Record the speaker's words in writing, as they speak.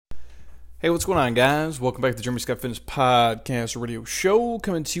Hey, what's going on, guys? Welcome back to the Jeremy Scott Fitness Podcast Radio Show,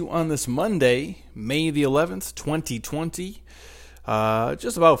 coming to you on this Monday, May the 11th, 2020.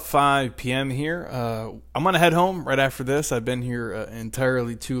 Just about 5 p.m. here. I'm going to head home right after this. I've been here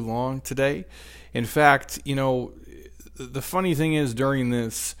entirely too long today. In fact, the funny thing is during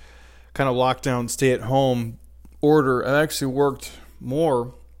this kind of lockdown, stay-at-home order, I actually worked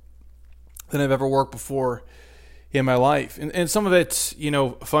more than I've ever worked before in my life. And some of it's,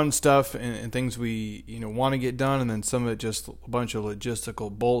 fun stuff and things we, want to get done. And then some of it just a bunch of logistical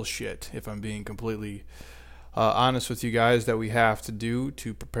bullshit, if I'm being completely honest with you guys, that we have to do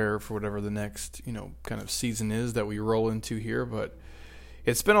to prepare for whatever the next, kind of season is that we roll into here. But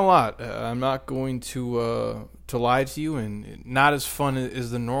it's been a lot. I'm not going to lie to you, and not as fun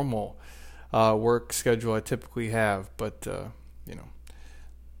as the normal work schedule I typically have. But,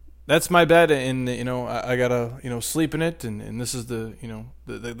 that's my bed, and I gotta sleep in it, and this is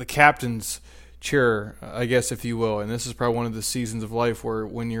the captain's chair, I guess, if you will. And this is probably one of the seasons of life where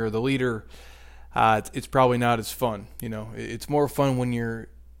when you're the leader, it's probably not as fun. It's more fun when you're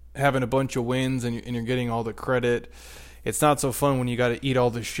having a bunch of wins and you're getting all the credit. It's not so fun when you got to eat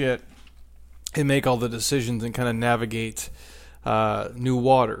all the shit and make all the decisions and kind of navigate new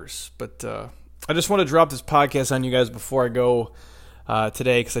waters. But I just want to drop this podcast on you guys before I go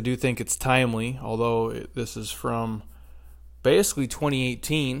today, because I do think it's timely, although this is from basically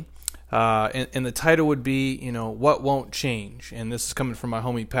 2018, and the title would be, What Won't Change? And this is coming from my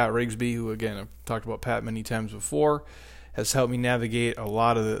homie Pat Rigsby, who, again, I've talked about Pat many times before, has helped me navigate a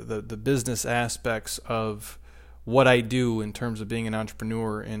lot of the business aspects of what I do in terms of being an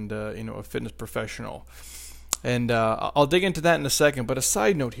entrepreneur and, a fitness professional. And I'll dig into that in a second, but a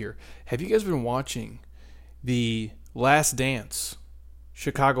side note here, have you guys been watching the Last Dance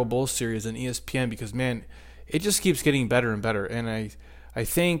Chicago Bulls series on ESPN? Because, man, it just keeps getting better and better. And I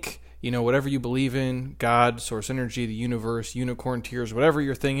think, whatever you believe in, God, source energy, the universe, unicorn tears, whatever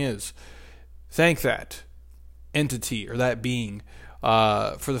your thing is, thank that entity or that being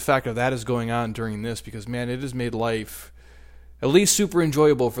for the fact that is going on during this, because, man, it has made life at least super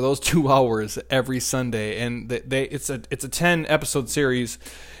enjoyable for those 2 hours every Sunday. And it's a 10-episode series,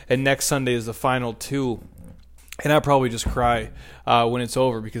 and next Sunday is the final 2. And I'll probably just cry when it's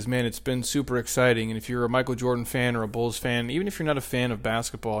over, because, man, it's been super exciting. And if you're a Michael Jordan fan or a Bulls fan, even if you're not a fan of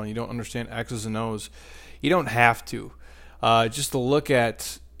basketball and you don't understand X's and O's, you don't have to. Just to look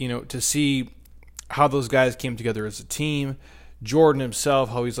at, to see how those guys came together as a team. Jordan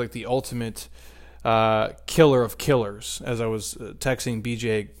himself, how he's like the ultimate killer of killers. As I was texting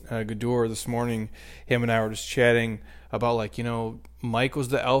BJ Gaddour this morning, him and I were just chatting about, Mike was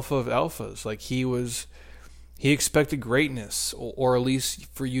the alpha of alphas. He expected greatness, or at least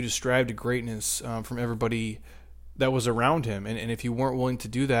for you to strive to greatness from everybody that was around him. And if you weren't willing to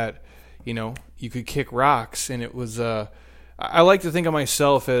do that, you could kick rocks. And it was, I like to think of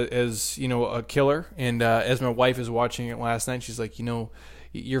myself as a killer. And as my wife is watching it last night, she's like,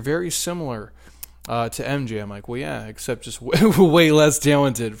 you're very similar to MJ. I'm like, well, yeah, except just way less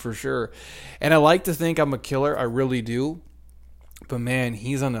talented for sure. And I like to think I'm a killer. I really do. But, man,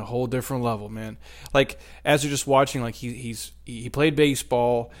 he's on a whole different level, man. As you're just watching, he played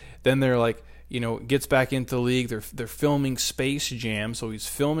baseball. Then they're gets back into the league. They're filming Space Jam, so he's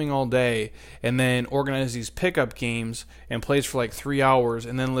filming all day, and then organizes these pickup games and plays for 3 hours,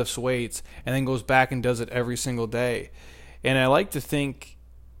 and then lifts weights, and then goes back and does it every single day. And I like to think,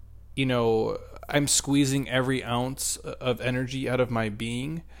 I'm squeezing every ounce of energy out of my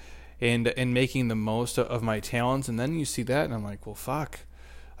being, and making the most of my talents. And then you see that, and I'm like, well, fuck.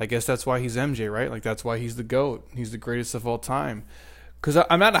 I guess that's why he's MJ, right? That's why he's the GOAT. He's the greatest of all time. Because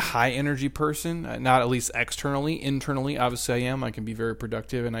I'm not a high-energy person, not at least externally. Internally, obviously I am. I can be very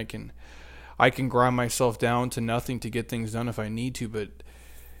productive, and I can grind myself down to nothing to get things done if I need to. But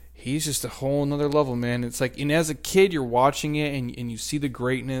he's just a whole nother level, man. It's and as a kid, you're watching it, and you see the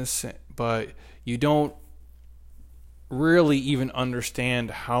greatness, but you don't really even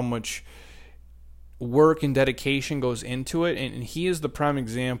understand how much work and dedication goes into it. And he is the prime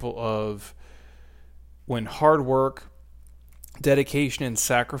example of when hard work, dedication, and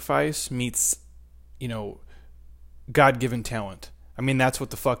sacrifice meets, God-given talent. I mean, that's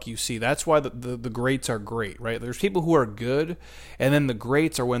what the fuck you see. That's why the greats are great, right? There's people who are good, and then the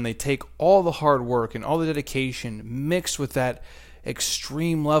greats are when they take all the hard work and all the dedication mixed with that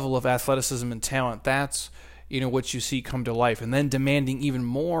extreme level of athleticism and talent. That's what you see come to life, and then demanding even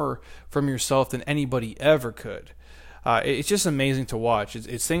more from yourself than anybody ever could. It's just amazing to watch.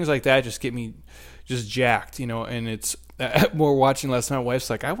 It's things like that just get me just jacked, and it's more watching last night. My wife's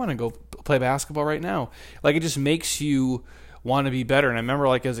like, I want to go play basketball right now. It just makes you want to be better. And I remember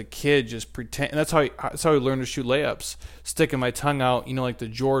like as a kid just pretend, and that's how I learned to shoot layups, sticking my tongue out, like the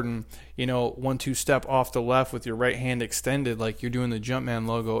Jordan, 1-2 step off the left with your right hand extended, like you're doing the Jumpman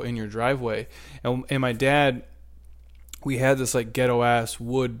logo in your driveway. And my dad, we had this like ghetto ass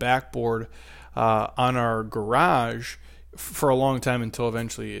wood backboard on our garage for a long time until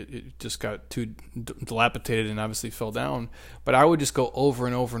eventually it just got too dilapidated and obviously fell down. But I would just go over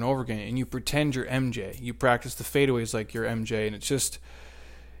and over and over again, and you pretend you're MJ. You practice the fadeaways like you're MJ, and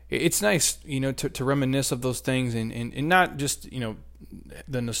it's nice, to reminisce of those things and not just,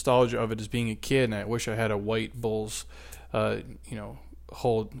 the nostalgia of it as being a kid. And I wish I had a white Bulls,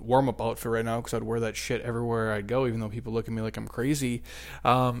 whole warm-up outfit right now, because I'd wear that shit everywhere I'd go, even though people look at me like I'm crazy.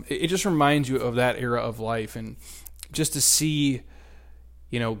 It just reminds you of that era of life, and just to see,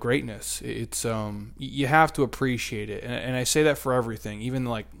 greatness. It's you have to appreciate it, and I say that for everything. Even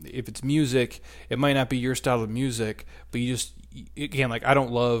like if it's music, it might not be your style of music, but you just, again, like I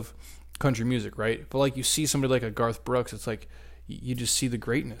don't love country music, right? But like you see somebody like a Garth Brooks, it's like you just see the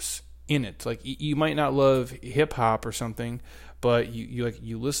greatness in it. Like you might not love hip hop or something, but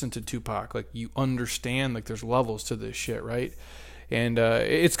you listen to Tupac, like you understand like there's levels to this shit, right? And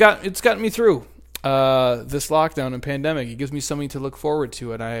it's gotten me through this lockdown and pandemic. It gives me something to look forward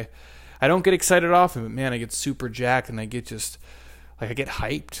to, and I don't get excited off of it, man. I get super jacked, and I get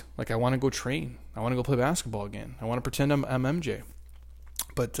hyped. Like I want to go train. I want to go play basketball again. I want to pretend I'm MJ.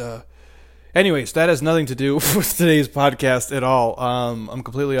 But anyways, that has nothing to do with today's podcast at all. I'm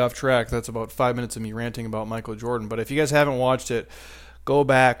completely off track. That's about 5 minutes of me ranting about Michael Jordan. But if you guys haven't watched it, go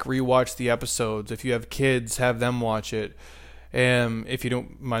back, rewatch the episodes. If you have kids, have them watch it. If you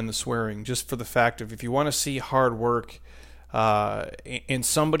don't mind the swearing, just for the fact of if you want to see hard work and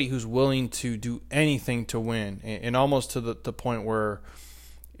somebody who's willing to do anything to win, and almost to the point where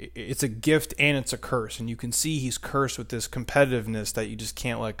it's a gift and it's a curse, and you can see he's cursed with this competitiveness that you just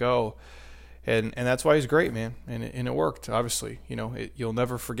can't let go. And that's why he's great, man. And it worked, obviously. You'll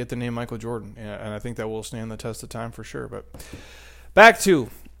never forget the name Michael Jordan. And I think that will stand the test of time for sure. But back to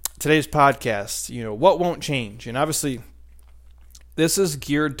today's podcast, what won't change? And obviously, this is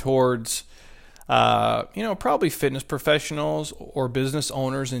geared towards, probably fitness professionals or business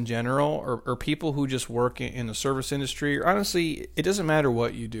owners in general, or people who just work in the service industry. Or honestly, it doesn't matter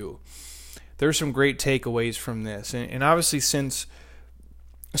what you do. There's some great takeaways from this. And obviously, since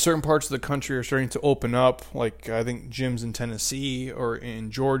certain parts of the country are starting to open up, like I think gyms in Tennessee or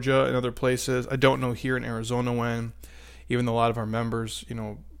in Georgia and other places. I don't know here in Arizona when, even though a lot of our members,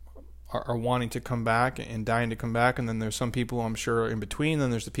 are wanting to come back and dying to come back. And then there's some people I'm sure in between.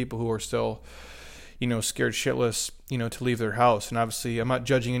 Then there's the people who are still, scared shitless, to leave their house. And obviously I'm not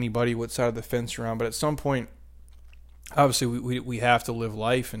judging anybody what side of the fence you're on, but at some point, obviously we have to live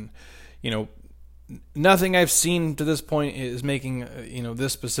life, and, nothing I've seen to this point is making,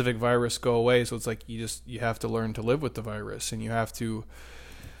 this specific virus go away. So it's like you have to learn to live with the virus, and you have to,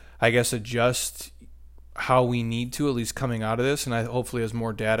 I guess, adjust how we need to, at least coming out of this. And hopefully as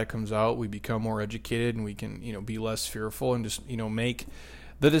more data comes out, we become more educated and we can, be less fearful and just, make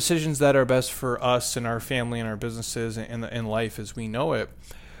the decisions that are best for us and our family and our businesses and life as we know it.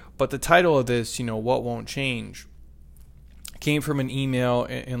 But the title of this, what won't change, came from an email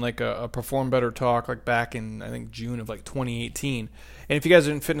in like a Perform Better talk, like back in, I think, June of like 2018. And if you guys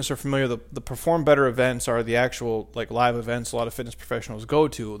in fitness are familiar, the Perform Better events are the actual like live events a lot of fitness professionals go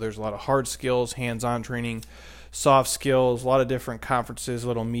to. There's a lot of hard skills, hands-on training, soft skills, a lot of different conferences,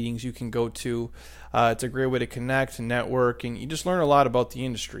 little meetings you can go to. It's a great way to connect and network, and you just learn a lot about the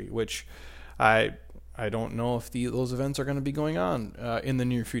industry, which I don't know if those events are going to be going on in the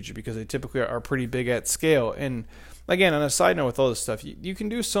near future, because they typically are pretty big at scale. And again, on a side note with all this stuff, you can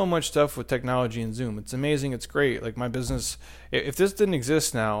do so much stuff with technology and Zoom. It's amazing. It's great. Like my business, if this didn't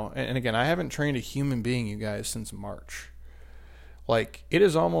exist now, and again, I haven't trained a human being, you guys, since March. Like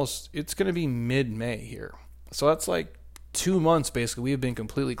it's going to be mid-May here. So that's like 2 months, basically. We have been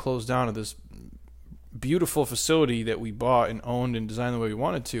completely closed down to this beautiful facility that we bought and owned and designed the way we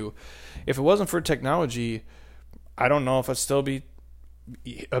wanted to. If it wasn't for technology, I don't know if I'd still be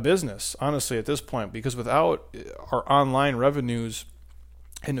a business, honestly, at this point, because without our online revenues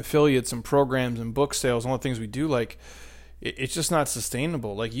and affiliates and programs and book sales and all the things we do, like it's just not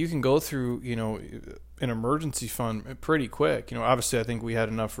sustainable. Like you can go through, an emergency fund pretty quick. Obviously I think we had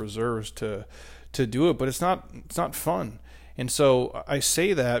enough reserves to do it, but it's not fun. And so I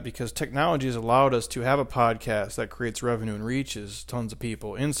say that because technology has allowed us to have a podcast that creates revenue and reaches tons of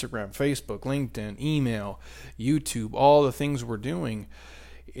people. Instagram, Facebook, LinkedIn, email, YouTube, all the things we're doing.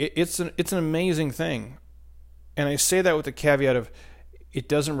 It's an amazing thing. And I say that with the caveat of it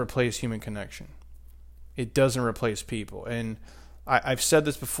doesn't replace human connection. It doesn't replace people. And I've said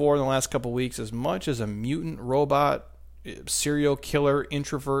this before in the last couple of weeks, as much as a mutant robot, serial killer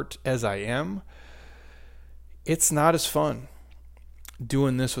introvert as I am, it's not as fun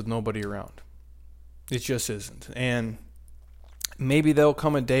doing this with nobody around. It just isn't. And maybe there'll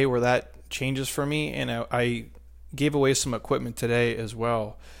come a day where that changes for me. And I gave away some equipment today as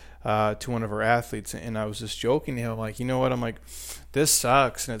well to one of our athletes. And I was just joking to him, like, you know what? I'm like, this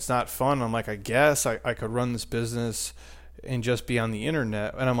sucks and it's not fun. I'm like, I guess I could run this business and just be on the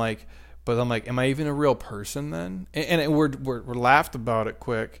internet. And I'm like, am I even a real person then? And we're laughed about it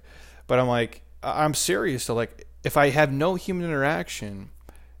quick. But I'm like, I'm serious. So like, if I have no human interaction,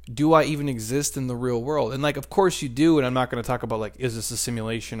 do I even exist in the real world? And like, of course you do. And I'm not going to talk about like, is this a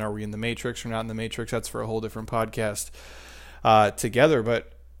simulation? Are we in the Matrix or not in the Matrix? That's for a whole different podcast together.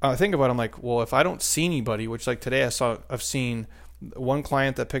 But I think about it, I'm like, well, if I don't see anybody, which like today I've seen one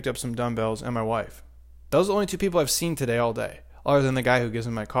client that picked up some dumbbells and my wife. Those are the only two people I've seen today all day, other than the guy who gives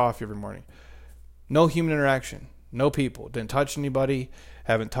me my coffee every morning. No human interaction, no people. Didn't touch anybody,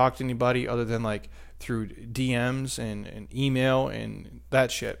 haven't talked to anybody other than like through DMs and email and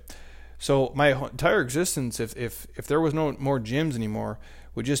that shit. So my entire existence, if there was no more gyms anymore,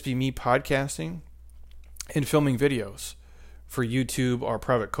 would just be me podcasting and filming videos for YouTube, our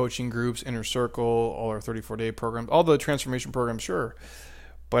private coaching groups, Inner Circle, all our 34-day programs, all the transformation programs, sure.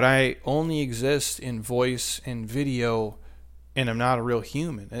 But I only exist in voice and video, and I'm not a real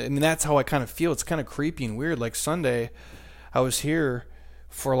human. I mean, that's how I kind of feel. It's kind of creepy and weird. Like Sunday, I was here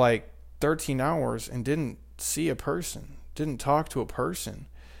for like 13 hours and didn't see a person, didn't talk to a person.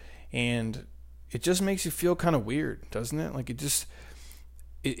 And it just makes you feel kind of weird, doesn't it? Like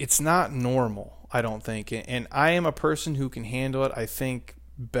it's not normal, I don't think. And I am a person who can handle it, I think,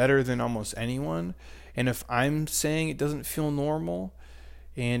 better than almost anyone. And if I'm saying it doesn't feel normal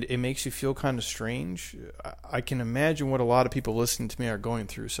and it makes you feel kind of strange, I can imagine what a lot of people listening to me are going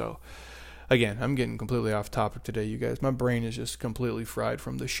through. So again, I'm getting completely off topic today, you guys. My brain is just completely fried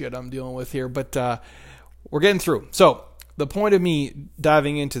from the shit I'm dealing with here. But we're getting through. So the point of me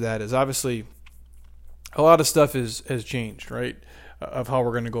diving into that is obviously a lot of stuff has changed, right? Of how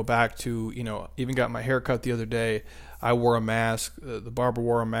we're going to go back to, even got my hair cut the other day. I wore a mask. The barber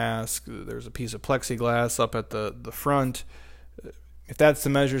wore a mask. There's a piece of plexiglass up at the front. If that's the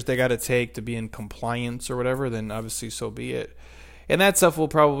measures they got to take to be in compliance or whatever, then obviously so be it. And that stuff will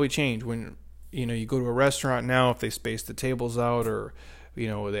probably change when, you go to a restaurant now, if they space the tables out or, they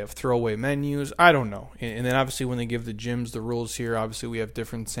have throwaway menus. I don't know. And then obviously when they give the gyms the rules here, obviously we have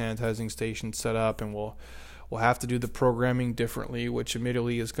different sanitizing stations set up and we'll have to do the programming differently, which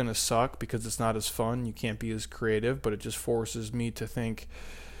admittedly is going to suck because it's not as fun. You can't be as creative, but it just forces me to think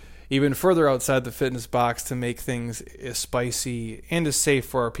even further outside the fitness box to make things as spicy and as safe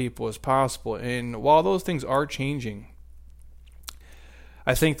for our people as possible. And while those things are changing,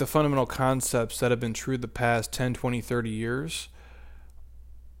 I think the fundamental concepts that have been true the past 10, 20, 30 years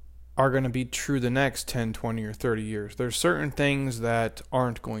are going to be true the next 10, 20, or 30 years. There's certain things that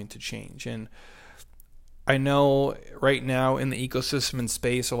aren't going to change. And I know right now in the ecosystem and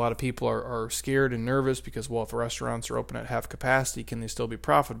space, a lot of people are scared and nervous because, well, if restaurants are open at half capacity, can they still be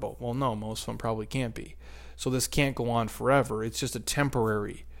profitable? Well, no, most of them probably can't be. So this can't go on forever. It's just a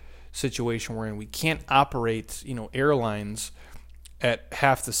temporary situation we're in. We can't operate, airlines at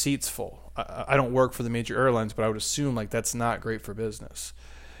half the seats full. I don't work for the major airlines, but I would assume like that's not great for business.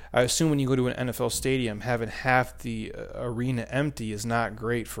 I assume when you go to an NFL stadium, having half the arena empty is not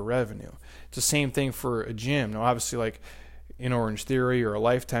great for revenue. It's the same thing for a gym. Now, obviously, like in Orange Theory or a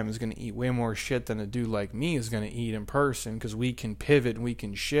Lifetime is going to eat way more shit than a dude like me is going to eat in person because we can pivot and we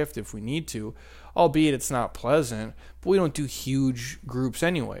can shift if we need to, albeit it's not pleasant, but we don't do huge groups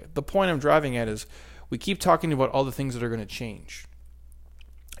anyway. The point I'm driving at is we keep talking about all the things that are going to change.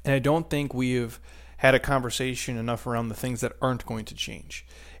 And I don't think we've had a conversation enough around the things that aren't going to change.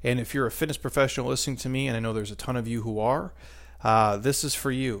 And if you're a fitness professional listening to me, and I know there's a ton of you who are, this is for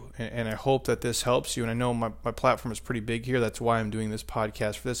you. And I hope that this helps you. And I know my platform is pretty big here. That's why I'm doing this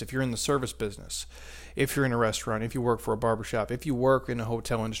podcast for this. If you're in the service business, if you're in a restaurant, if you work for a barbershop, if you work in a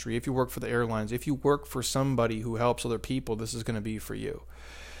hotel industry, if you work for the airlines, if you work for somebody who helps other people, this is going to be for you.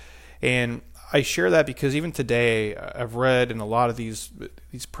 And I share that because even today I've read in a lot of these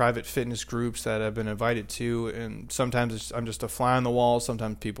private fitness groups that I've been invited to, and sometimes I'm just a fly on the wall.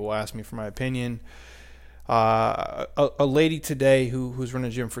 Sometimes people will ask me for my opinion. A lady today who's run a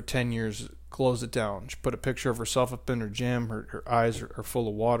gym for 10 years closed it down. She put a picture of herself up in her gym. Her eyes are full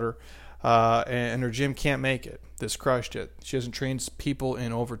of water, and her gym can't make it. This crushed it. She hasn't trained people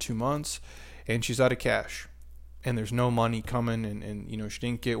in over 2 months, and she's out of cash. and there's no money coming, and you know, she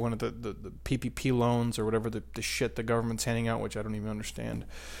didn't get one of the PPP loans or whatever the shit the government's handing out, which I don't even understand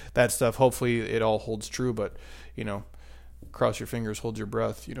that stuff. Hopefully it all holds true, but you know, cross your fingers, hold your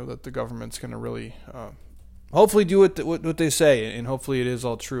breath, you know, that the government's going to really hopefully do what they say, and hopefully it is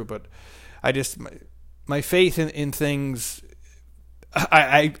all true. But I just, my faith in things,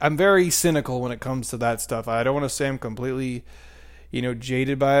 I'm very cynical when it comes to that stuff. I don't want to say I'm completely, you know,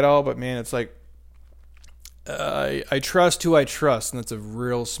 jaded by it all, but man, it's like, I trust who I trust, and that's a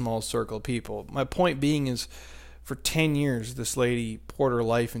real small circle of people. My point being is, for 10 years, this lady poured her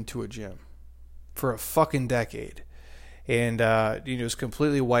life into a gym. For a fucking decade. And, you know, was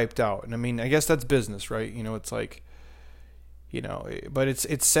completely wiped out. And I mean, I guess that's business, right? You know, it's like, you know, but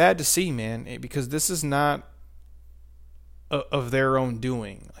it's sad to see, man, because this is not of their own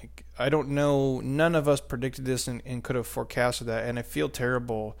doing. Like, I don't know, none of us predicted this and could have forecasted that, and I feel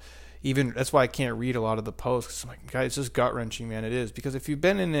terrible. Even that's why I can't read a lot of the posts, because I'm like, guys, it's just gut wrenching, man. It is, because if you've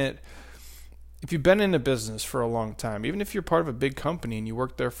been in a business for a long time, even if you're part of a big company and you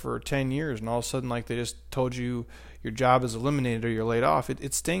worked there for 10 years, and all of a sudden, like, they just told you your job is eliminated or you're laid off,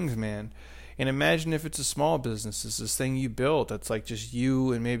 it stings, man. And imagine if it's a small business, it's this thing you built that's like just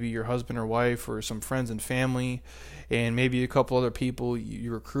you and maybe your husband or wife or some friends and family, and maybe a couple other people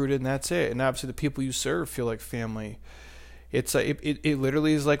you recruited, and that's it. And obviously the people you serve feel like family. It's it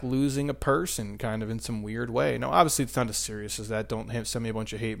literally is like losing a person, kind of, in some weird way. Now, obviously, it's not as serious as that. Don't send me a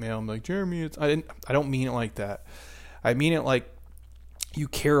bunch of hate mail. I'm like, Jeremy, I don't mean it like that. I mean it like you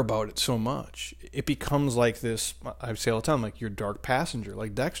care about it so much. It becomes like this, I say all the time, like your dark passenger,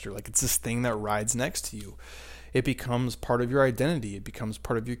 like Dexter. Like, it's this thing that rides next to you. It becomes part of your identity. It becomes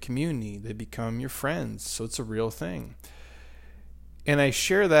part of your community. They become your friends. So it's a real thing. And I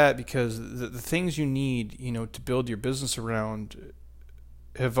share that because the things you need, you know, to build your business around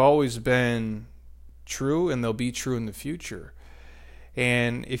have always been true, and they'll be true in the future.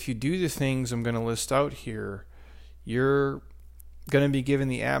 And if you do the things I'm going to list out here, you're going to be given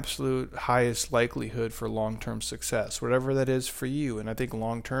the absolute highest likelihood for long-term success, whatever that is for you. And I think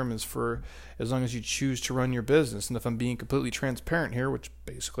long-term is for as long as you choose to run your business. And if I'm being completely transparent here, which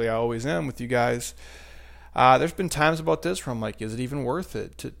basically I always am with you guys, there's been times about this where I'm like, is it even worth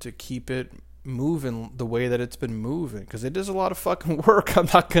it to keep it moving the way that it's been moving? Because it is a lot of fucking work. I'm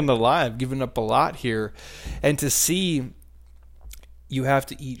not going to lie. I've given up a lot here. And to see you have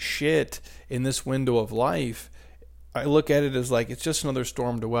to eat shit in this window of life, I look at it as like it's just another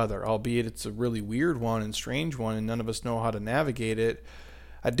storm to weather, albeit it's a really weird one and strange one, and none of us know how to navigate it.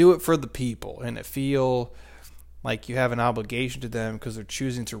 I do it for the people, and I feel like you have an obligation to them because they're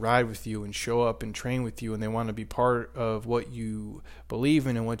choosing to ride with you and show up and train with you, and they want to be part of what you believe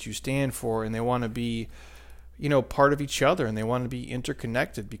in and what you stand for, and they want to be, you know, part of each other, and they want to be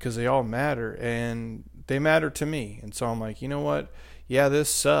interconnected because they all matter, and they matter to me. And so I'm like, you know what? Yeah, this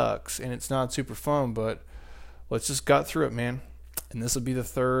sucks, and it's not super fun, but let's just gut through it, man. And this will be the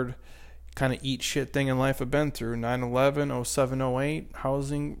third kind of eat shit thing in life I've been through. 9/11, 07, 08,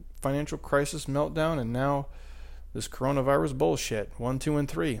 housing, financial crisis, meltdown, and now this coronavirus bullshit. 1, 2, and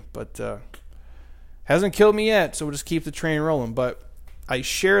 3. But hasn't killed me yet, so we'll just keep the train rolling. But I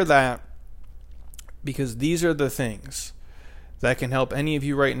share that because these are the things that can help any of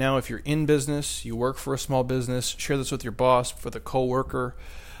you right now. If you're in business, you work for a small business, share this with your boss, with a coworker,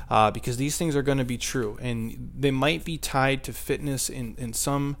 because these things are going to be true. And they might be tied to fitness in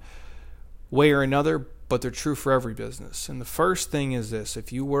some way or another, but they're true for every business. And the first thing is this: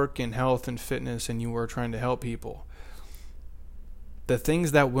 if you work in health and fitness and you are trying to help people, the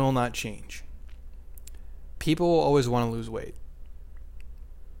things that will not change. People will always want to lose weight.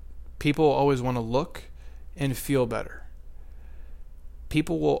 People will always want to look and feel better.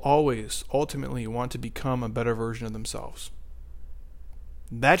 People will always ultimately want to become a better version of themselves.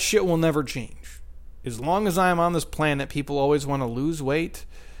 That shit will never change. As long as I am on this planet, people always want to lose weight,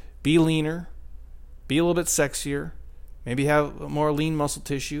 be leaner, be a little bit sexier, maybe have more lean muscle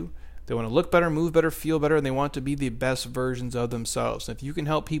tissue. They want to look better, move better, feel better, and they want to be the best versions of themselves. And if you can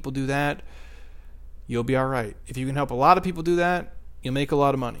help people do that, you'll be all right. If you can help a lot of people do that, you'll make a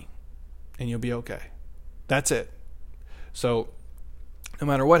lot of money, and you'll be okay. That's it. So no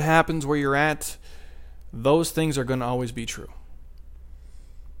matter what happens where you're at, those things are going to always be true.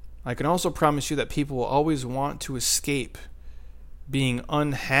 I can also promise you that people will always want to escape being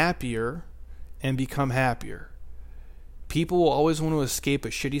unhappier and become happier. People will always want to escape a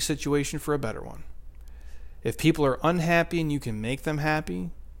shitty situation for a better one. If people are unhappy and you can make them happy,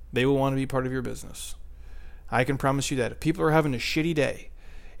 they will want to be part of your business. I can promise you that. If people are having a shitty day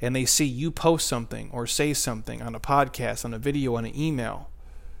and they see you post something or say something on a podcast, on a video, on an email,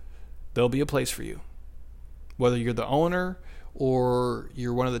 there'll be a place for you. Whether you're the owner or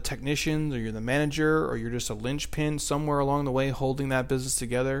you're one of the technicians or you're the manager or you're just a linchpin somewhere along the way holding that business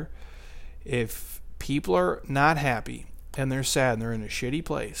together, if people are not happy and they're sad and they're in a shitty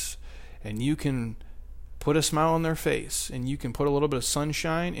place, and you can put a smile on their face and you can put a little bit of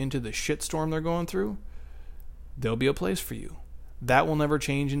sunshine into the shitstorm they're going through, there'll be a place for you. That will never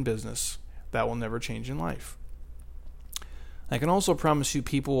change in business. That will never change in life. I can also promise you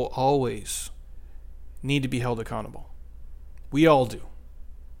people will always need to be held accountable. We all do.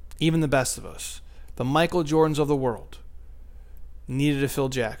 Even the best of us. The Michael Jordans of the world needed a Phil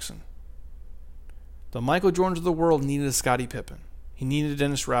Jackson. The Michael Jordans of the world needed a Scottie Pippen. He needed a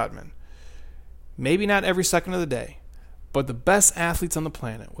Dennis Rodman. Maybe not every second of the day, but the best athletes on the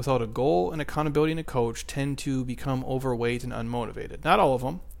planet without a goal and accountability and a coach tend to become overweight and unmotivated. Not all of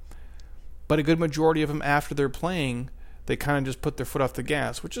them, but a good majority of them after they're playing, they kind of just put their foot off the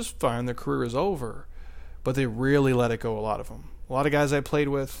gas, which is fine. Their career is over. But they really let it go, a lot of them. A lot of guys I played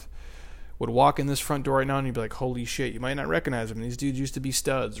with would walk in this front door right now and you'd be like, holy shit, you might not recognize them. These dudes used to be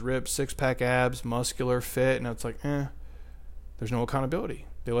studs, ripped, six-pack abs, muscular, fit, and it's like, there's no accountability.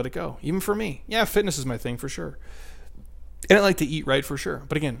 They let it go. Even for me. Yeah, fitness is my thing for sure. And I like to eat right for sure.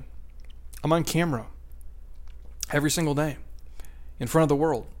 But again, I'm on camera every single day in front of the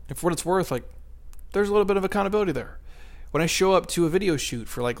world. And for what it's worth, like, there's a little bit of accountability there. When I show up to a video shoot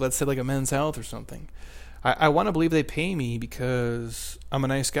for, like, let's say like a Men's Health or something, I want to believe they pay me because I'm a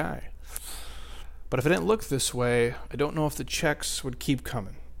nice guy. But if it didn't look this way, I don't know if the checks would keep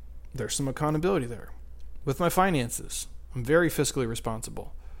coming. There's some accountability there. With my finances, I'm very fiscally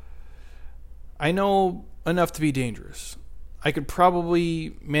responsible. I know enough to be dangerous. I could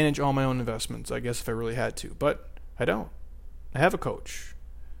probably manage all my own investments, I guess, if I really had to. But I don't. I have a coach.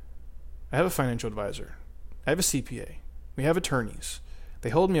 I have a financial advisor. I have a CPA. We have attorneys. They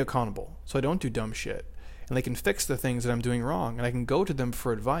hold me accountable so I don't do dumb shit. And they can fix the things that I'm doing wrong. And I can go to them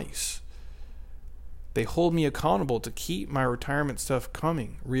for advice. They hold me accountable to keep my retirement stuff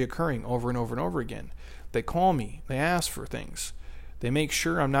coming, reoccurring over and over and over again. They call me. They ask for things. They make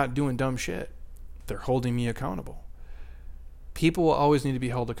sure I'm not doing dumb shit. They're holding me accountable. People will always need to be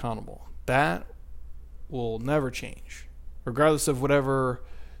held accountable. That will never change, regardless of whatever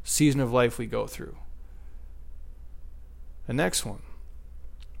season of life we go through. The next one.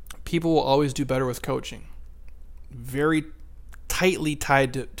 People will always do better with coaching. Very tightly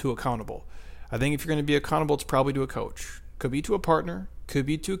tied to accountable. I think if you're going to be accountable, it's probably to a coach. Could be to a partner, could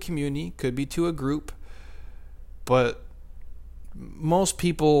be to a community, could be to a group. But most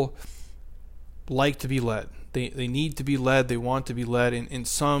people like to be led. They need to be led. They want to be led in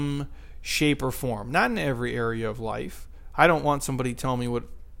some shape or form. Not in every area of life. I don't want somebody telling me what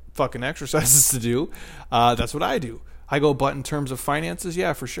fucking exercises to do. That's what I do. I go, but in terms of finances,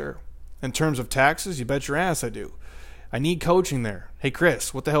 yeah, for sure. In terms of taxes, you bet your ass I do. I need coaching there. Hey,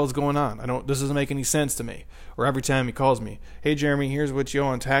 Chris, what the hell is going on? This doesn't make any sense to me. Or every time he calls me, hey, Jeremy, here's what you owe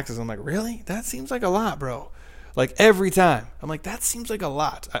on taxes. I'm like, really? That seems like a lot, bro. Like every time. I'm like, that seems like a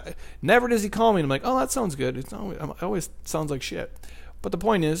lot. Never does he call me and I'm like, oh, that sounds good. It always sounds like shit. But the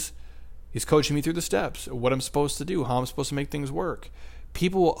point is, he's coaching me through the steps, what I'm supposed to do, how I'm supposed to make things work.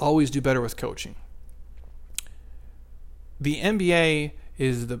 People will always do better with coaching. The NBA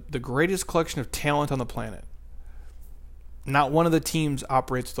is the greatest collection of talent on the planet. Not one of the teams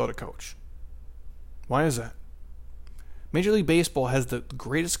operates without a coach. Why is that? Major League Baseball has the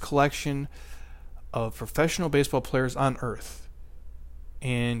greatest collection of professional baseball players on earth,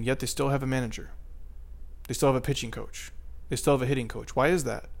 and yet they still have a manager. They still have a pitching coach. They still have a hitting coach. Why is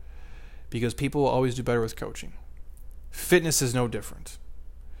that? Because people will always do better with coaching. Fitness is no different.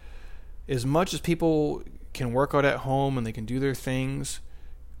 As much as people can work out at home and they can do their things,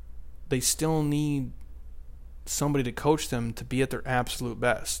 they still need somebody to coach them to be at their absolute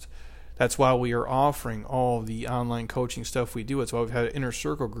best. That's why we are offering all the online coaching stuff we do. That's why we've had an inner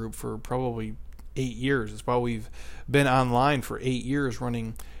circle group for probably 8 years. It's why we've been online for 8 years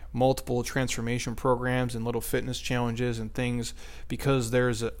running multiple transformation programs and little fitness challenges and things, because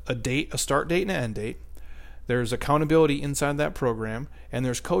there's a start date and an end date. There's accountability inside that program, and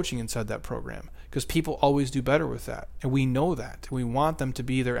there's coaching inside that program, because people always do better with that. And we know that. We want them to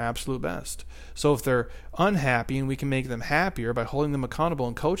be their absolute best. So if they're unhappy and we can make them happier by holding them accountable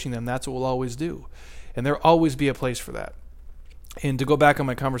and coaching them, that's what we'll always do. And there'll always be a place for that. And to go back on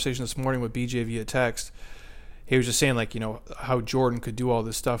my conversation this morning with BJ via text, he was just saying, like, how Jordan could do all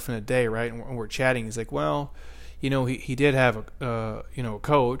this stuff in a day, right? And we're chatting. He's like, well, he did have a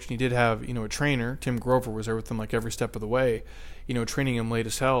coach, and he did have, a trainer. Tim Grover was there with him like every step of the way, training him late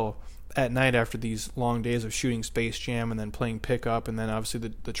as hell at night after these long days of shooting Space Jam and then playing pickup, and then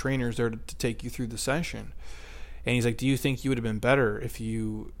obviously the trainer's there to take you through the session. And he's like, do you think you would have been better if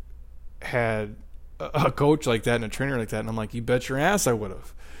you had a coach like that and a trainer like that? And I'm like, you bet your ass I would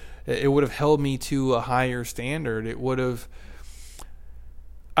have. It would have held me to a higher standard. It would have.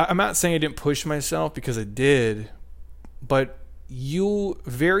 I'm not saying I didn't push myself, because I did, but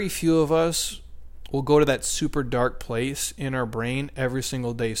very few of us will go to that super dark place in our brain every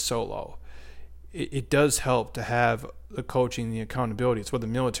single day solo. It does help to have the coaching, the accountability. It's why the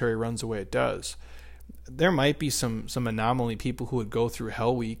military runs the way it does. There might be some anomaly people who would go through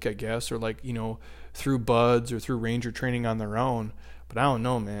Hell Week, I guess, or through BUD/S or through Ranger training on their own. But I don't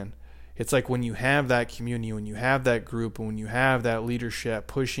know, man. It's like when you have that community, when you have that group, and when you have that leadership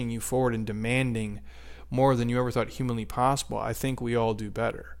pushing you forward and demanding more than you ever thought humanly possible, I think we all do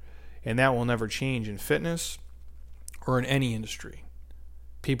better. And that will never change in fitness or in any industry.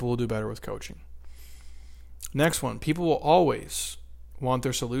 People will do better with coaching. Next one, people will always want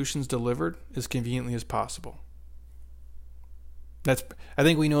their solutions delivered as conveniently as possible. I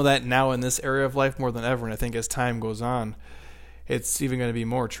think we know that now in this area of life more than ever, and I think as time goes on, it's even going to be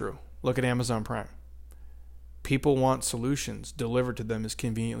more true. Look at Amazon Prime. People want solutions delivered to them as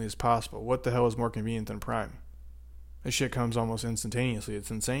conveniently as possible. What the hell is more convenient than Prime? This shit comes almost instantaneously. It's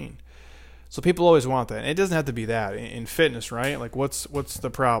insane. So people always want that. And it doesn't have to be that. In fitness, right? Like what's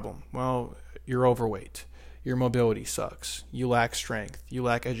the problem? Well, you're overweight. Your mobility sucks. You lack strength. You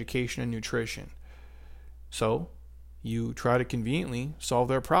lack education and nutrition. So you try to conveniently solve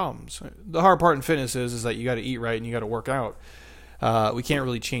their problems. The hard part in fitness is that you got to eat right and you got to work out. We can't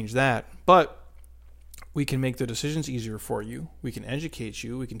really change that. But we can make the decisions easier for you. We can educate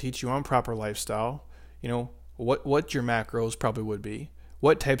you. We can teach you on proper lifestyle. What your macros probably would be.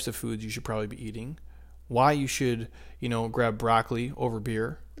 What types of foods you should probably be eating. Why you should, grab broccoli over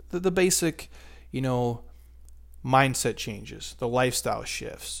beer. The basic, mindset changes. The lifestyle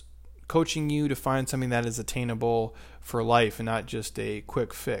shifts. Coaching you to find something that is attainable for life and not just a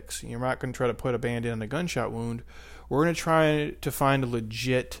quick fix. You're not going to try to put a Band-Aid on a gunshot wound. We're going to try to find a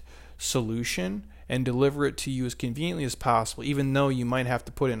legit solution and deliver it to you as conveniently as possible, even though you might have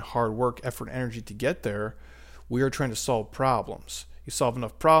to put in hard work, effort, and energy to get there. We are trying to solve problems. You solve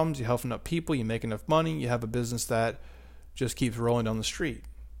enough problems, you help enough people, you make enough money, you have a business that just keeps rolling down the street.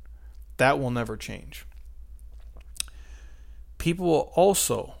 That will never change. People will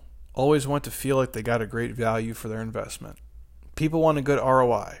also always want to feel like they got a great value for their investment. People want a good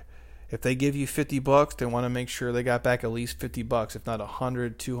ROI. If they give you $50, they want to make sure they got back at least $50, if not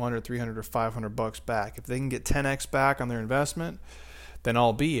 100, 200, 300, or $500 back. If they can get 10x back on their investment, then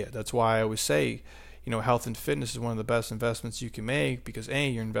albeit. That's why I always say, health and fitness is one of the best investments you can make, because A,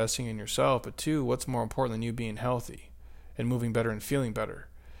 you're investing in yourself, but two, what's more important than you being healthy and moving better and feeling better?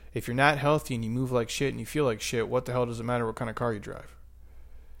 If you're not healthy and you move like shit and you feel like shit, what the hell does it matter what kind of car you drive?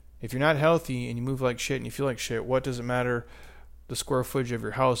 If you're not healthy and you move like shit and you feel like shit, what does it matter the square footage of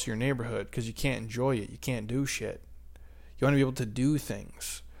your house, your neighborhood? Because you can't enjoy it. You can't do shit. You want to be able to do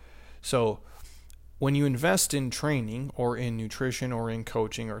things. So when you invest in training or in nutrition or in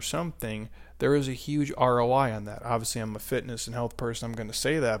coaching or something, there is a huge ROI on that. Obviously, I'm a fitness and health person. I'm going to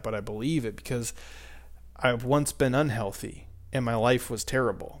say that, but I believe it because I've once been unhealthy and my life was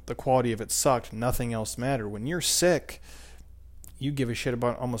terrible. The quality of it sucked. Nothing else mattered. When you're sick, you give a shit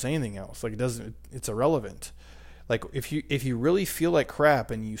about almost anything else. It's irrelevant. Like if you really feel like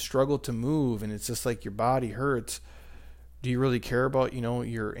crap and you struggle to move and it's just like your body hurts, do you really care about,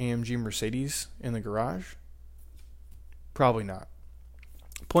 your AMG Mercedes in the garage? Probably not.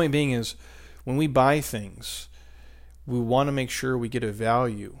 Point being is, when we buy things, we want to make sure we get a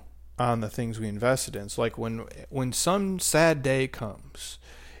value on the things we invested in. So like when some sad day comes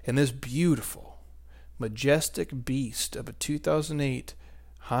and this beautiful, majestic beast of a 2008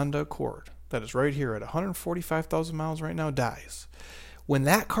 Honda Accord that is right here at 145,000 miles right now dies. When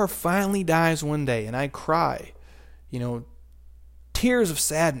that car finally dies one day and I cry, tears of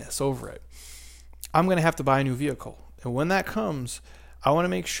sadness over it, I'm going to have to buy a new vehicle. And when that comes, I want to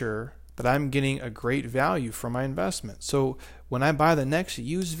make sure that I'm getting a great value for my investment. So when I buy the next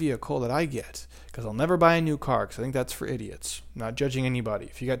used vehicle that I get, because I'll never buy a new car because I think that's for idiots. I'm not judging anybody.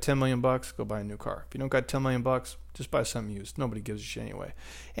 If you got $10 million, go buy a new car. If you don't got $10 million, just buy something used. Nobody gives a shit anyway.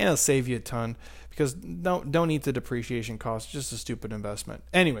 And it'll save you a ton because don't eat the depreciation cost. It's just a stupid investment.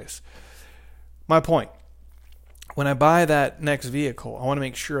 Anyways, my point. When I buy that next vehicle, I want to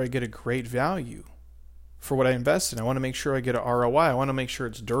make sure I get a great value for what I invest in. I want to make sure I get an ROI. I want to make sure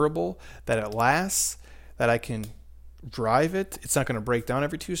it's durable, that it lasts, that I can drive it. It's not going to break down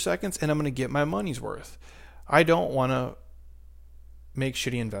every 2 seconds, and I'm going to get my money's worth. I don't want to make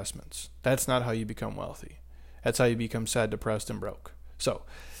shitty investments. That's not how you become wealthy. That's how you become sad, depressed, and broke. So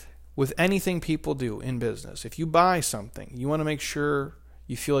with anything people do in business, if you buy something, you want to make sure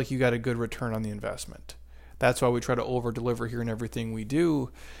you feel like you got a good return on the investment. That's why we try to over-deliver here in everything we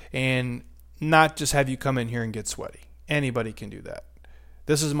do, and not just have you come in here and get sweaty. Anybody can do that.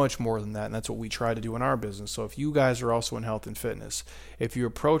 This is much more than that, and that's what we try to do in our business. So if you guys are also in health and fitness, if you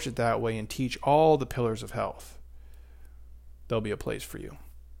approach it that way and teach all the pillars of health, there'll be a place for you.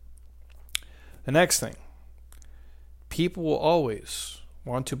 The next thing, people will always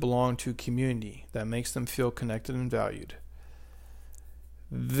want to belong to a community that makes them feel connected and valued.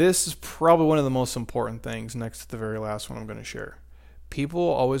 This is probably one of the most important things next to the very last one I'm going to share. People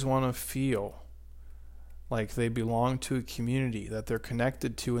always want to feel like they belong to a community that they're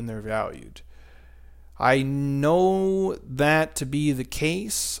connected to and they're valued. I know that to be the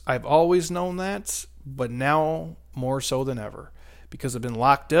case. I've always known that, but now more so than ever, because I've been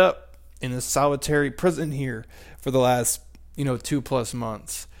locked up in a solitary prison here for the last 2+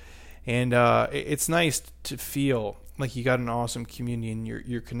 months. And it's nice to feel like you got an awesome community and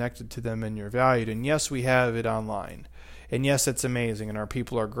you're connected to them and you're valued. And yes, we have it online. And yes, it's amazing and our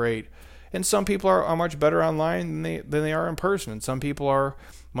people are great. And some people are much better online than they are in person. And some people are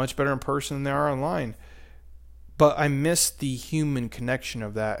much better in person than they are online. But I miss the human connection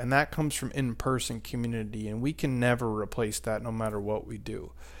of that. And that comes from in-person community. And we can never replace that no matter what we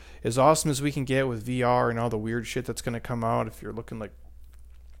do. As awesome as we can get with VR and all the weird shit that's going to come out, if you're looking like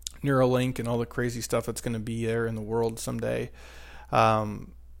Neuralink and all the crazy stuff that's going to be there in the world someday,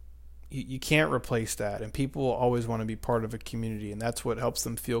 you can't replace that. And people will always want to be part of a community, and that's what helps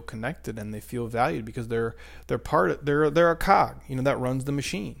them feel connected and they feel valued, because they're a cog, that runs the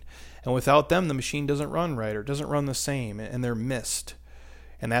machine. And without them, the machine doesn't run right or doesn't run the same, and they're missed.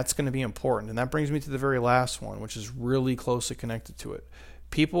 And that's going to be important. And that brings me to the very last one, which is really closely connected to it.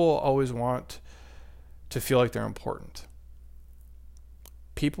 People always want to feel like they're important.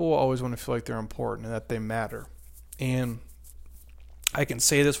 People will always want to feel like they're important and that they matter. And I can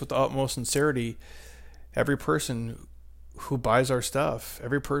say this with the utmost sincerity. Every person who buys our stuff,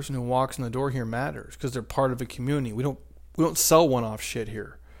 every person who walks in the door here matters, because they're part of a community. We don't sell one-off shit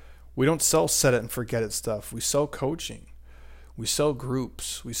here. We don't sell set it and forget it stuff. We sell coaching. We sell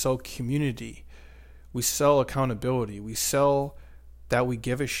groups. We sell community. We sell accountability. We sell that we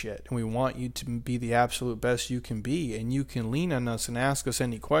give a shit, and we want you to be the absolute best you can be, and you can lean on us and ask us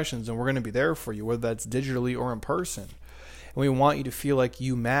any questions, and we're going to be there for you, whether that's digitally or in person. And we want you to feel like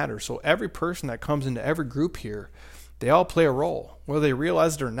you matter. So every person that comes into every group here, they all play a role, whether they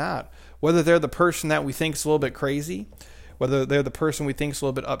realize it or not. Whether they're the person that we think is a little bit crazy, whether they're the person we think is a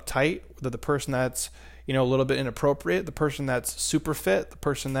little bit uptight, whether the person that's a little bit inappropriate, the person that's super fit, the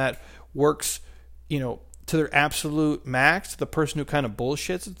person that works to their absolute max, the person who kind of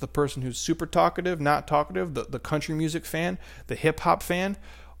bullshits, the person who's super talkative, not talkative, the country music fan, the hip hop fan.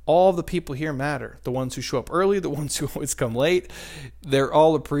 All of the people here matter. The ones who show up early, the ones who always come late, they're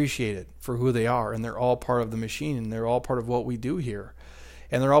all appreciated for who they are, and they're all part of the machine, and they're all part of what we do here.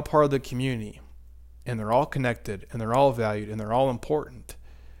 And they're all part of the community, and they're all connected, and they're all valued, and they're all important.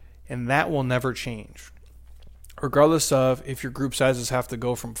 And that will never change, regardless of if your group sizes have to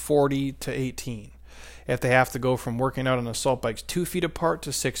go from 40 to 18. If they have to go from working out on assault bikes 2 feet apart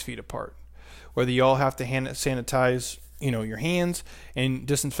to 6 feet apart, whether you all have to hand sanitize, your hands and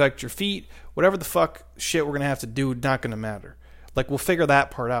disinfect your feet, whatever the fuck shit we're going to have to do, not going to matter. Like, we'll figure that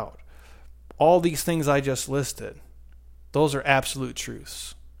part out. All these things I just listed, those are absolute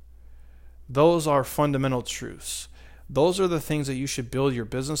truths. Those are fundamental truths. Those are the things that you should build your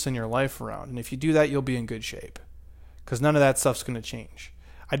business and your life around. And if you do that, you'll be in good shape, because none of that stuff's going to change.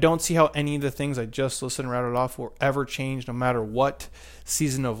 I don't see how any of the things I just listed and routed off will ever change, no matter what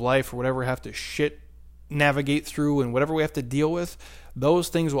season of life or whatever we have to navigate through and whatever we have to deal with. Those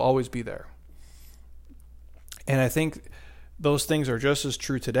things will always be there. And I think those things are just as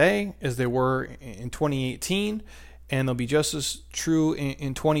true today as they were in 2018, and they'll be just as true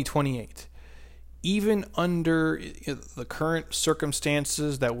in 2028. Even under the current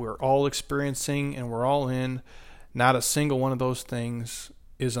circumstances that we're all experiencing and we're all in, not a single one of those things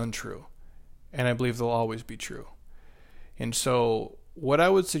is untrue. And I believe they'll always be true. And so what I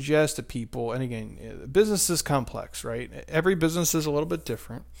would suggest to people, and again, business is complex, right? Every business is a little bit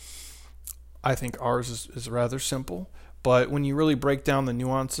different. I think ours is rather simple. But when you really break down the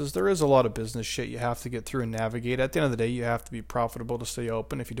nuances, there is a lot of business shit you have to get through and navigate. At the end of the day, you have to be profitable to stay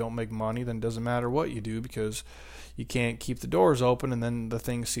open. If you don't make money, then it doesn't matter what you do, because you can't keep the doors open, and then the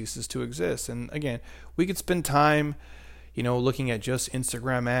thing ceases to exist. And again, we could spend time looking at just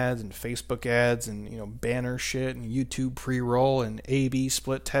Instagram ads and Facebook ads and, banner shit and YouTube pre-roll and A/B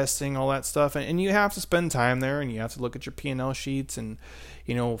split testing, all that stuff. And you have to spend time there, and you have to look at your P&L sheets and,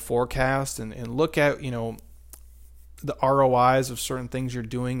 forecast and look at, the ROIs of certain things you're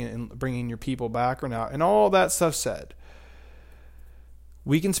doing and bringing your people back or not. And all that stuff said,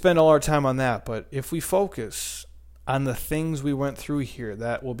 we can spend all our time on that. But if we focus on the things we went through here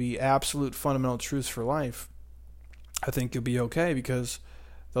that will be absolute fundamental truths for life, I think you'll be okay, because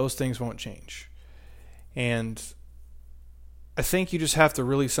those things won't change. And I think you just have to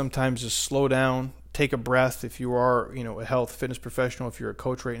really sometimes just slow down, take a breath. If you are, a health fitness professional, if you're a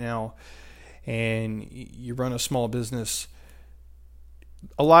coach right now and you run a small business,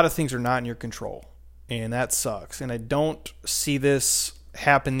 a lot of things are not in your control, and that sucks. And I don't see this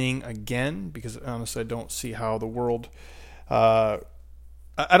happening again, because honestly, I don't see how the world,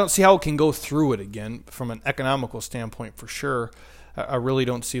 I don't see how it can go through it again from an economical standpoint, for sure. I really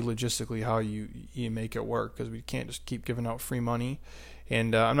don't see logistically how you make it work, because we can't just keep giving out free money.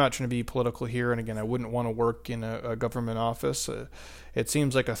 And I'm not trying to be political here. And again, I wouldn't want to work in a government office. It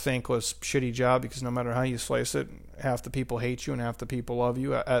seems like a thankless, shitty job, because no matter how you slice it, half the people hate you and half the people love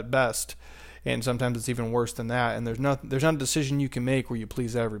you at best. And sometimes it's even worse than that. And there's not a decision you can make where you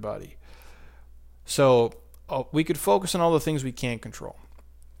please everybody. So we could focus on all the things we can't control.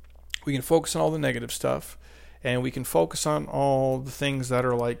 We can focus on all the negative stuff, and we can focus on all the things that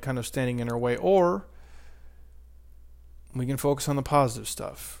are like kind of standing in our way, or we can focus on the positive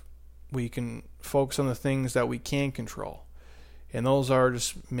stuff. We can focus on the things that we can control, and those are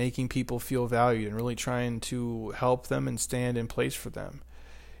just making people feel valued and really trying to help them and stand in place for them.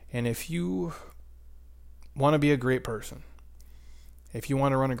 And if you want to be a great person, if you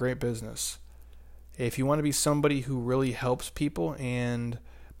want to run a great business, if you want to be somebody who really helps people and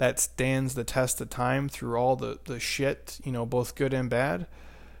that stands the test of time through all the shit, both good and bad,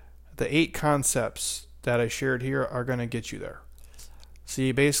 the 8 concepts that I shared here are going to get you there. So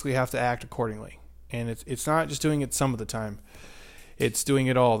you basically have to act accordingly. And it's not just doing it some of the time. It's doing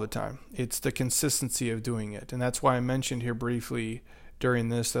it all the time. It's the consistency of doing it. And that's why I mentioned here briefly during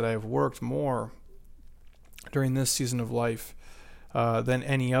this that I've worked more during this season of life than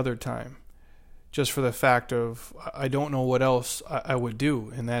any other time. Just for the fact of I don't know what else I would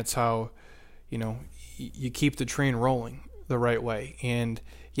do. And that's how, you keep the train rolling the right way. And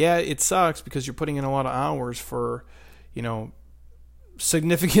yeah, it sucks because you're putting in a lot of hours for,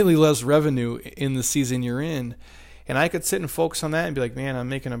 significantly less revenue in the season you're in. And I could sit and focus on that and be like, man, I'm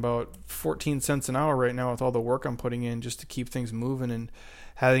making about 14 cents an hour right now with all the work I'm putting in just to keep things moving and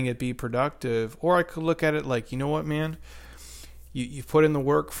having it be productive. Or I could look at it like, you know what, man? You've put in the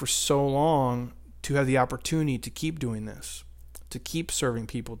work for so long to have the opportunity to keep doing this, to keep serving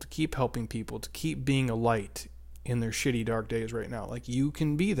people, to keep helping people, to keep being a light in their shitty, dark days right now. Like, you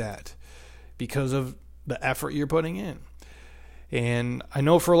can be that because of the effort you're putting in. And I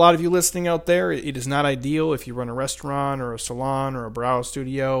know for a lot of you listening out there, it is not ideal if you run a restaurant or a salon or a brow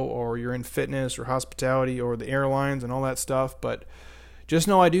studio, or you're in fitness or hospitality or the airlines and all that stuff. But just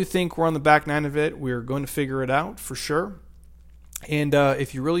know I do think we're on the back nine of it. We're going to figure it out for sure. And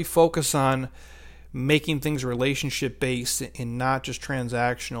if you really focus on making things relationship-based and not just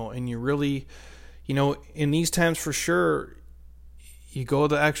transactional, and you really, in these times for sure, you go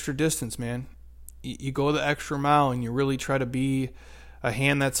the extra distance, man. You go the extra mile, and you really try to be a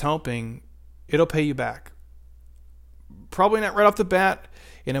hand that's helping, it'll pay you back. Probably not right off the bat,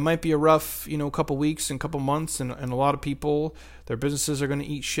 and it might be a rough, couple weeks and couple months, and a lot of people, their businesses are going to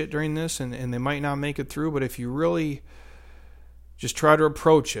eat shit during this, and they might not make it through. But if you really just try to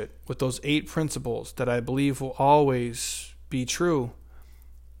approach it with those 8 principles that I believe will always be true,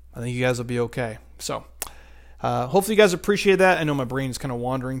 I think you guys will be okay. So hopefully you guys appreciate that. I know my brain is kind of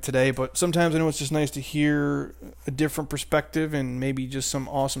wandering today, but sometimes I know it's just nice to hear a different perspective and maybe just some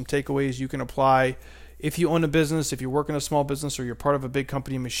awesome takeaways you can apply if you own a business, if you work in a small business, or you're part of a big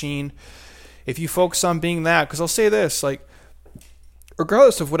company machine. If you focus on being that, because I'll say this, like,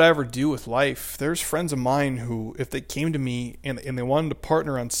 regardless of what I ever do with life, there's friends of mine who, if they came to me and they wanted to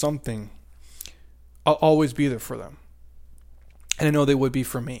partner on something, I'll always be there for them. And I know they would be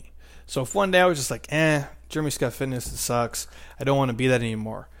for me. So if one day I was just like, Jeremy Scott Fitness, it sucks, I don't want to be that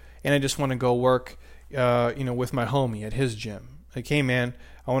anymore, and I just want to go work, with my homie at his gym. Like, hey man,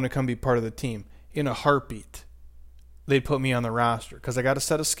 I want to come be part of the team. In a heartbeat, they'd put me on the roster because I got a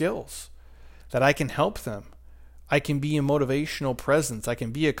set of skills that I can help them. I can be a motivational presence. I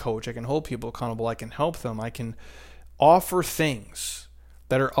can be a coach. I can hold people accountable. I can help them. I can offer things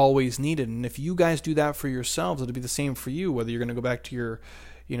that are always needed. And if you guys do that for yourselves, it'll be the same for you, whether you're going to go back to your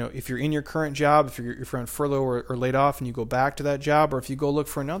if you're in your current job, if you're on furlough or laid off and you go back to that job, or if you go look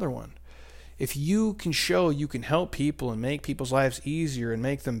for another one, if you can show you can help people and make people's lives easier and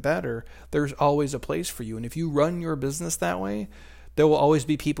make them better, there's always a place for you. And if you run your business that way, there will always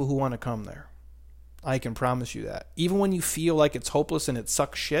be people who want to come there. I can promise you that. Even when you feel like it's hopeless and it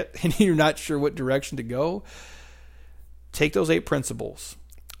sucks shit and you're not sure what direction to go, take those 8 principles,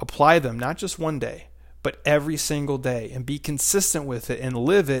 apply them not just one day, but every single day, and be consistent with it and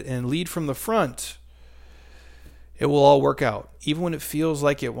live it and lead from the front. It will all work out. Even when it feels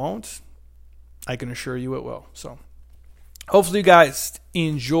like it won't, I can assure you it will. So hopefully you guys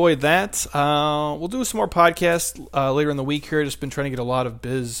enjoyed that. We'll do some more podcasts later in the week here. Just been trying to get a lot of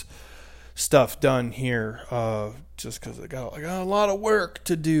biz stuff done here just because I got a lot of work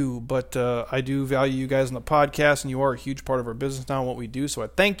to do. But I do value you guys on the podcast, and you are a huge part of our business now and what we do. So I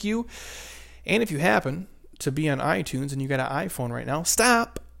thank you. And if you happen to be on iTunes and you got an iPhone right now,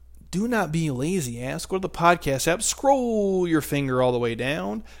 stop. Do not be a lazy ass. Go to the podcast app, scroll your finger all the way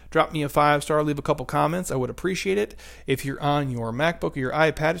down, drop me a 5-star, leave a couple comments. I would appreciate it. If you're on your MacBook or your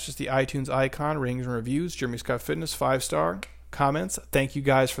iPad, it's just the iTunes icon, ratings and reviews, Jeremy Scott Fitness, 5-star comments. Thank you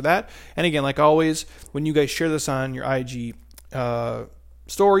guys for that. And again, like always, when you guys share this on your IG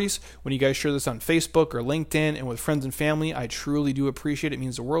stories, when you guys share this on Facebook or LinkedIn and with friends and family, I truly do appreciate it. It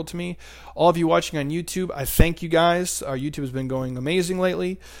means the world to me. All of you watching on YouTube, I thank you guys. Our YouTube has been going amazing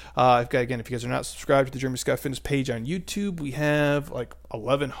lately. If you guys are not subscribed to the Jeremy Scott Fitness page on YouTube, we have like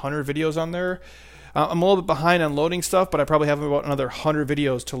 1,100 videos on there. I'm a little bit behind on loading stuff, but I probably have about another 100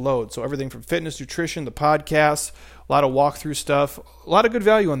 videos to load. So everything from fitness, nutrition, the podcasts, a lot of walkthrough stuff, a lot of good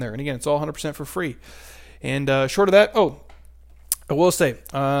value on there. And again, it's all 100% for free. And short of that, I will say,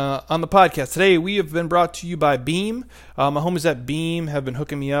 on the podcast today, we have been brought to you by Beam. My homies at Beam have been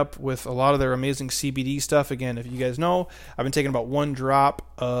hooking me up with a lot of their amazing CBD stuff. Again, if you guys know, I've been taking about 1 drop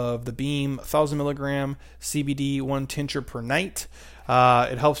of the Beam 1,000 milligram CBD, 1 tincture per night.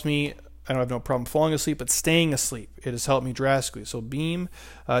 It helps me. I don't have no problem falling asleep, but staying asleep. It has helped me drastically. So Beam,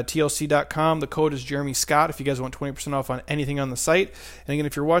 TLC.com. The code is Jeremy Scott if you guys want 20% off on anything on the site. And again,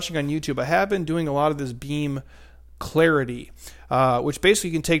 if you're watching on YouTube, I have been doing a lot of this Beam Clarity, which basically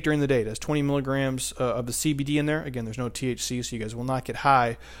you can take during the day. It has 20 milligrams of the CBD in there. Again, there's no THC, so you guys will not get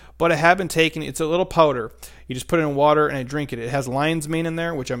high. But I have been taking, it's a little powder. You just put it in water and I drink it. It has lion's mane in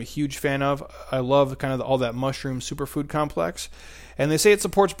there, which I'm a huge fan of. I love kind of all that mushroom superfood complex. And they say it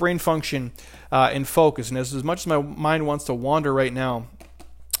supports brain function and focus. And as much as my mind wants to wander right now,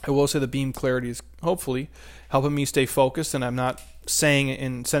 I will say the Beam Clarity is hopefully helping me stay focused. And I'm not saying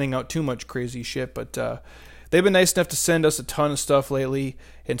and sending out too much crazy shit, but they've been nice enough to send us a ton of stuff lately.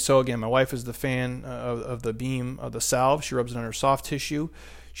 And so, again, my wife is the fan of the Beam, of the salve. She rubs it on her soft tissue.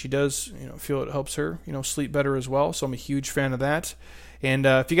 She does feel it helps her sleep better as well. So I'm a huge fan of that. And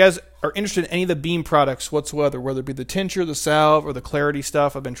if you guys are interested in any of the Beam products whatsoever, whether it be the tincture, the salve, or the Clarity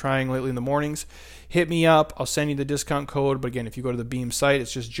stuff I've been trying lately in the mornings, hit me up. I'll send you the discount code. But again, if you go to the Beam site,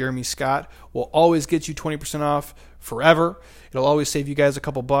 it's just Jeremy Scott. We'll always get you 20% off forever. It'll always save you guys a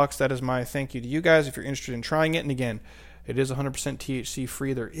couple bucks. That is my thank you to you guys if you're interested in trying it. And again, it is 100% THC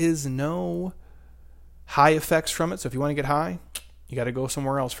free. There is no high effects from it. So if you want to get high, you got to go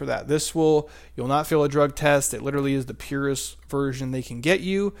somewhere else for that. You'll not fail a drug test. It literally is the purest version they can get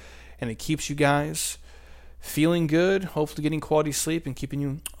you, and it keeps you guys feeling good, hopefully getting quality sleep and keeping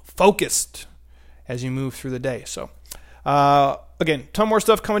you focused as you move through the day. So, again, ton more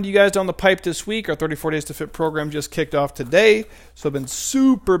stuff coming to you guys down the pipe this week. Our 34 Days to Fit program just kicked off today, so I've been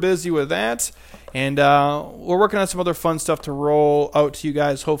super busy with that. And we're working on some other fun stuff to roll out to you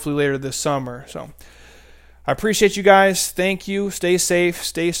guys hopefully later this summer. So I appreciate you guys. Thank you. Stay safe,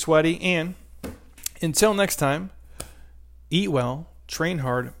 stay sweaty, and until next time, eat well, train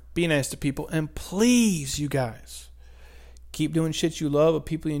hard, be nice to people, and please, you guys, keep doing shit you love with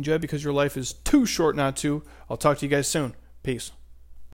people you enjoy because your life is too short not to. I'll talk to you guys soon. Peace.